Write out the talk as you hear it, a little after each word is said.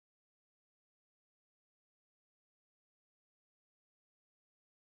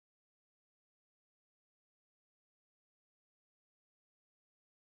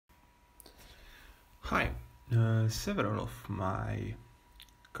Hi, several of my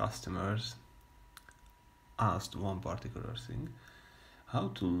customers asked one particular thing: how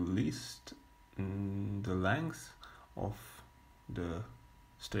to list the length of the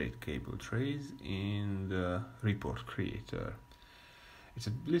straight cable trays in the report creator. It's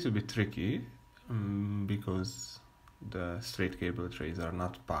a little bit tricky because the straight cable trays are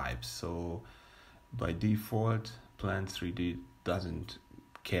not pipes, so by default Plant 3D doesn't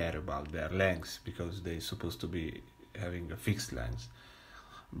care about their lengths because they're supposed to be having a fixed length.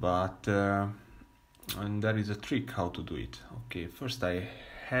 But and there is a trick how to do it. Okay, first I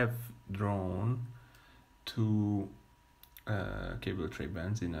have drawn two cable tray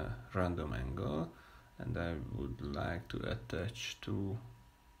bands in a random angle, and I would like to attach two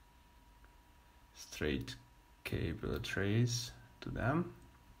straight cable trays to them.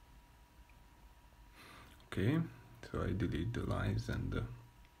 Okay, so I delete the lines and the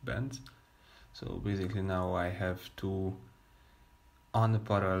bands. So basically now I have two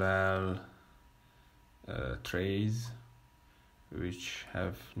unparalleled trays which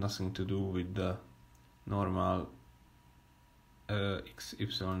have nothing to do with the normal x, y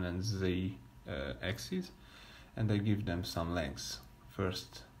and z axis, and I give them some lengths.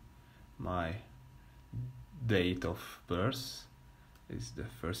 First, my date of birth is the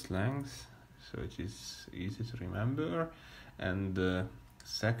first length, so it is easy to remember, and the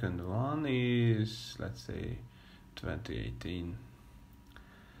second one is, let's say, 2018.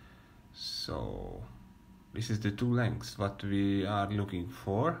 So this is the two lengths what we are looking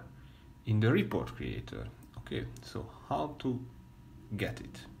for in the report creator. Okay, so how to get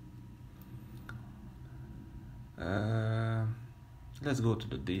it? Let's go to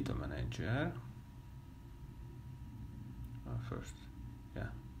the data manager first.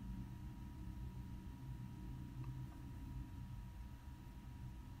 Yeah.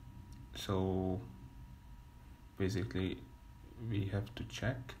 So basically we have to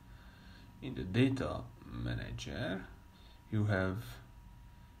check in the data manager. You have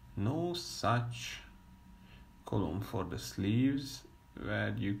no such column for the sleeves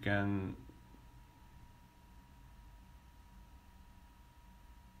where you can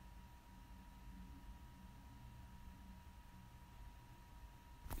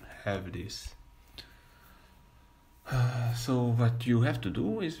have this. So what you have to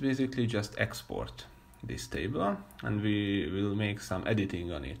do is basically just export this table, and we will make some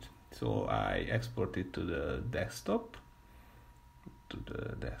editing on it. So I export it to the desktop,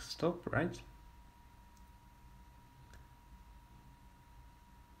 right?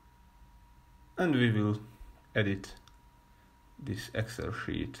 And we will edit this Excel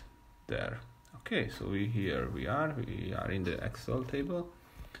sheet there. Okay, so we are in the Excel table.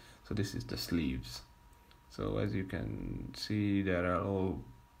 So this is the sleeves. So as you can see, there are all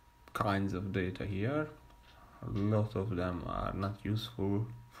kinds of data here. A lot of them are not useful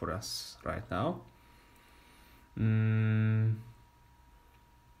for us right now.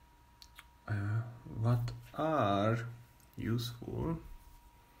 What are useful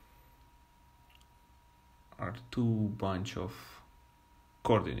are two bunch of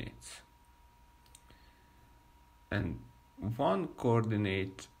coordinates, and one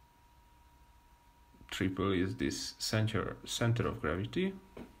coordinate triple is this center of gravity,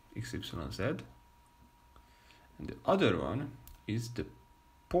 x, y, z, and the other one is the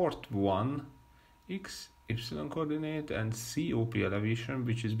port 1 x, y coordinate and COP elevation,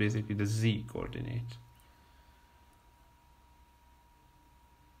 which is basically the z coordinate.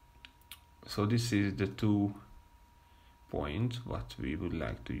 So this is the 2 points what we would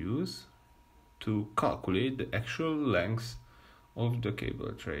like to use to calculate the actual length of the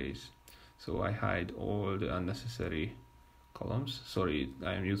cable trays. So I hide all the unnecessary columns. Sorry,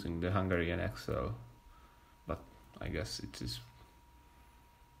 I am using the Hungarian Excel, but I guess it is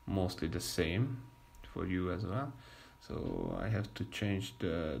mostly the same for you as well. So I have to change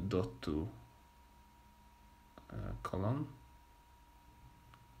the dot to column,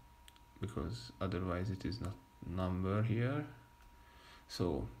 because otherwise it is not number here.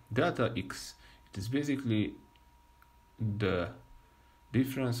 So delta x, it is basically the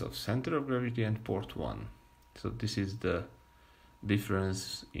difference of center of gravity and port 1. So this is the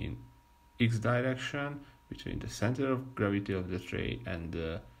difference in x direction between the center of gravity of the tray and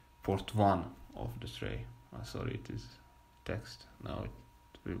the port 1 of the tray. Sorry, it is text. Now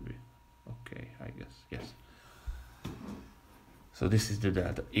it will be okay, I guess. Yes. So this is the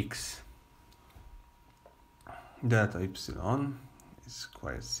delta x. Delta y is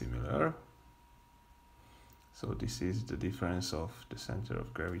quite similar. So this is the difference of the center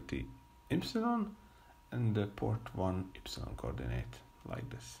of gravity y and the port 1 y coordinate, like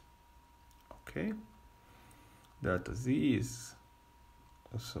this. Okay, delta Z is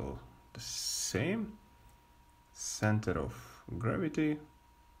also the same, center of gravity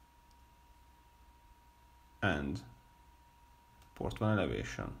and port 1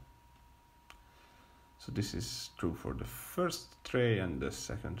 elevation. So this is true for the first tray and the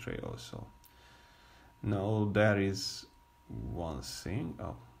second tray also. Now there is one thing.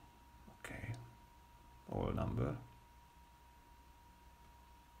 Oh, okay, all number.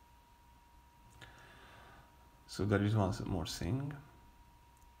 So there is one more thing.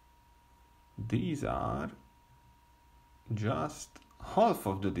 These are just half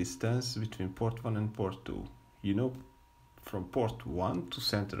of the distance between port 1 and port 2. You know, from port 1 to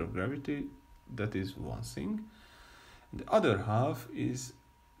center of gravity, that is one thing. The other half is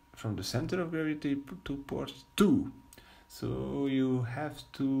from the center of gravity to port 2. So you have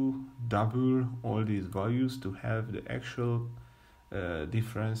to double all these values to have the actual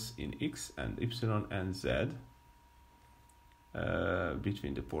difference in x and y and z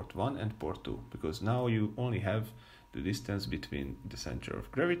between the port 1 and port 2, because now you only have the distance between the center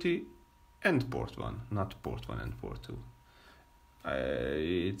of gravity and port 1, not port 1 and port 2.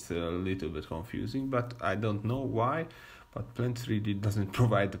 It's a little bit confusing, but I don't know why, but Plant 3D doesn't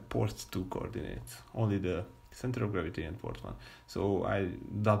provide the port 2 coordinates, only the center of gravity and port 1. So I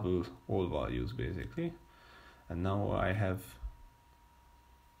double all values basically, and now I have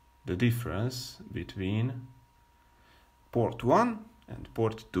the difference between port 1 and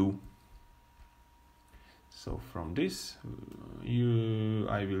port 2. So from this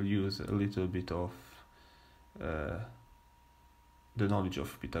I will use a little bit of the knowledge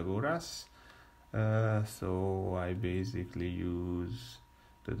of Pythagoras. So I basically use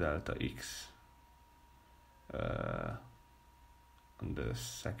the delta x on the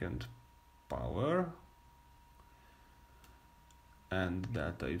second power and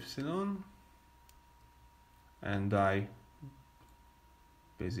delta epsilon, and I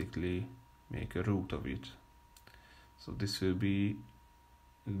basically make a root of it. So this will be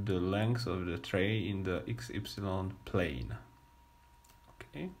the length of the tray in the xy plane.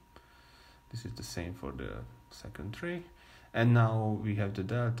 Okay, this is the same for the second tray, and now we have the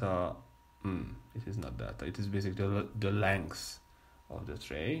delta. It is not delta, it is basically the length of the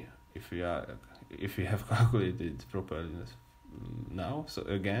tray if we have calculated properly now. So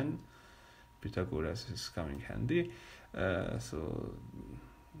again, Pythagoras is coming handy. So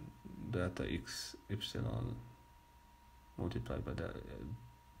delta x epsilon multiplied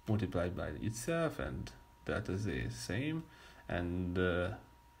by itself, and delta z is same, and the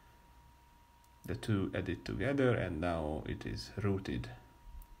two added together, and now it is rooted.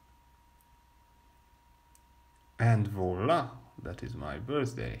 And voila, that is my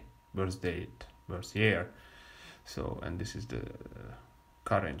birth year. So, and this is the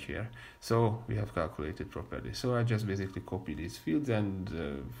current year. So we have calculated properly. So I just basically copy these fields and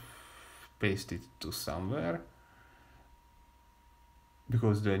paste it to somewhere,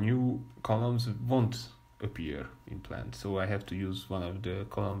 because the new columns won't appear in Plant. So I have to use one of the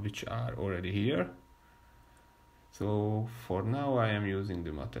columns which are already here. So for now I am using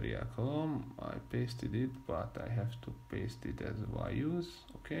the material column. I pasted it, but I have to paste it as values.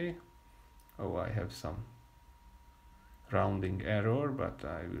 Okay. Oh, I have some rounding error, but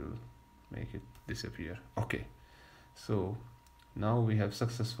I will make it disappear. Okay. So now we have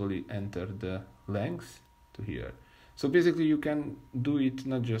successfully entered the length to here. So basically you can do it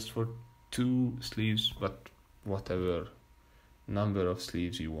not just for 2 sleeves, but whatever number of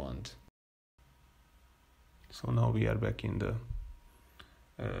sleeves you want. So now we are back in the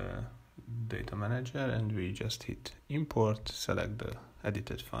data manager, and we just hit import, select the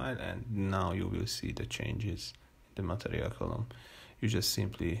edited file, and now you will see the changes in the material column. You just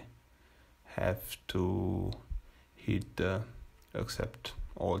simply have to hit the accept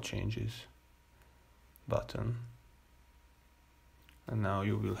all changes button, and now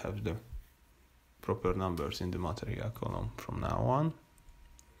you will have the proper numbers in the material column from now on.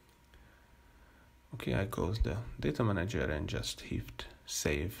 Okay, I close the data manager and just hit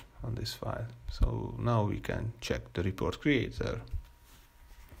save on this file. So now we can check the report creator.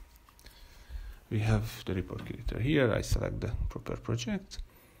 We have the report creator here. I select the proper project,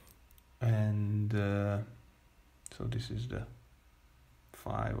 and so this is the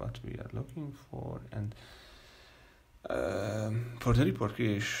file what we are looking for. And for the report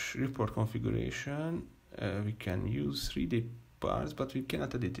configuration, we can use 3D parts, but we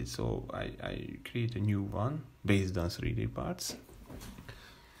cannot edit it. So I create a new one based on 3D parts.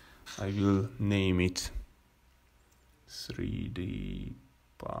 I will name it 3D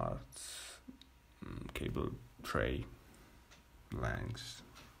parts cable tray length.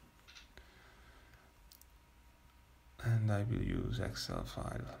 and I will use Excel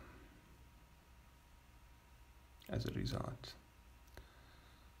file as a result.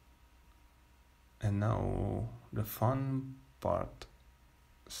 And now the fun part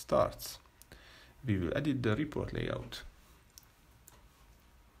starts. We will edit the report layout.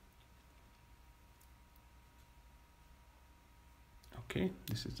 Okay,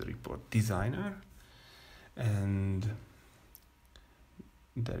 this is the report designer, and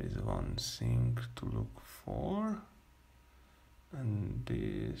there is one thing to look for, and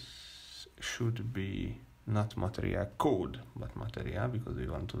this should be not material code but material, because we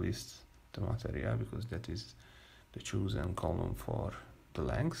want to list the material, because that is the chosen column for the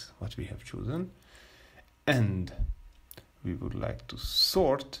length what we have chosen. And we would like to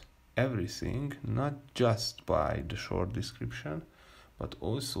sort everything not just by the short description but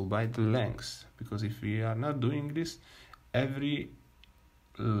also by the length, because if we are not doing this, every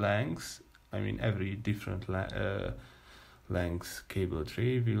length, every different length cable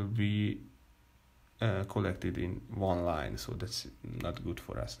tray will be collected in one line, so that's not good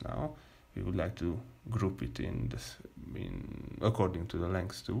for us now. We would like to group it according to the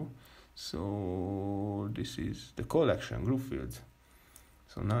length too. So this is the collection group field.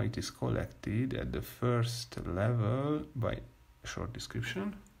 So now it is collected at the first level by short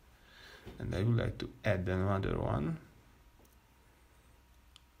description, and I would like to add another one,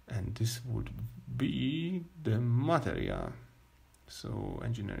 and this would be the material. So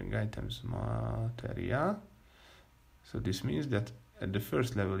engineering items material. So this means that at the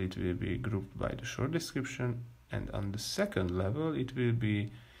first level it will be grouped by the short description, and on the second level it will be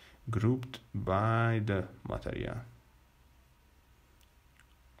grouped by the material.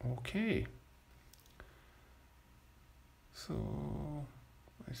 Okay. So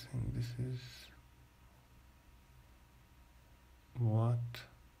I think this is what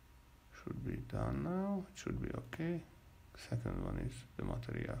should be done now. It should be okay. Second one is the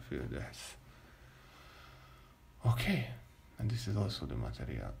material field. Yes. Okay. And this is also the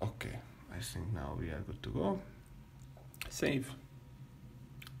material. Okay. I think now we are good to go. Save.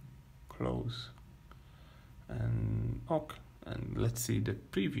 Close. And okay. And let's see the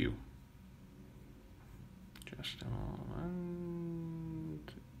preview. Just a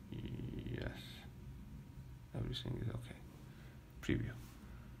moment. Yes. Everything is okay. Preview.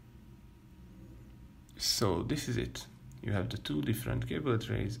 So this is it. You have the two different cable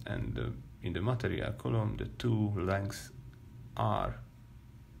trays, and in the material column the two lengths are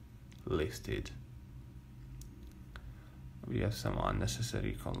listed. We have some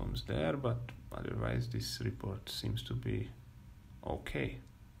unnecessary columns there, but otherwise this report seems to be okay.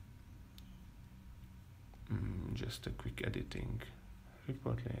 Just a quick editing.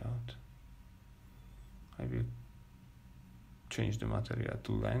 Report layout. I will change the material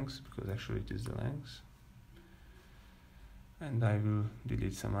to lengths, because actually it is the lengths. And I will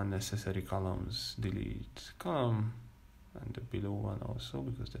delete some unnecessary columns. Delete column, and the below one also,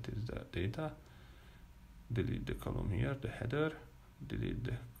 because that is the data. Delete the column here, the header. Delete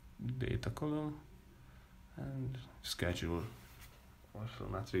the data column, and schedule, also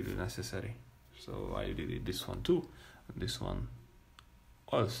not really necessary. So I delete this one too, and this one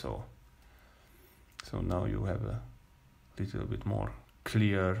also. So now you have a little bit more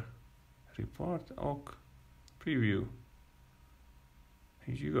clear report. Ok, preview.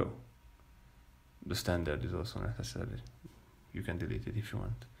 Here you go. The standard is also necessary. You can delete it if you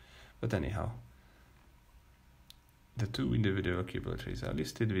want. But anyhow, the two individual cable trays are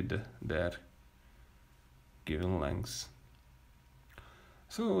listed with their given lengths.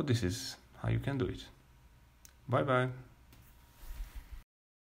 So this is how you can do it. Bye bye.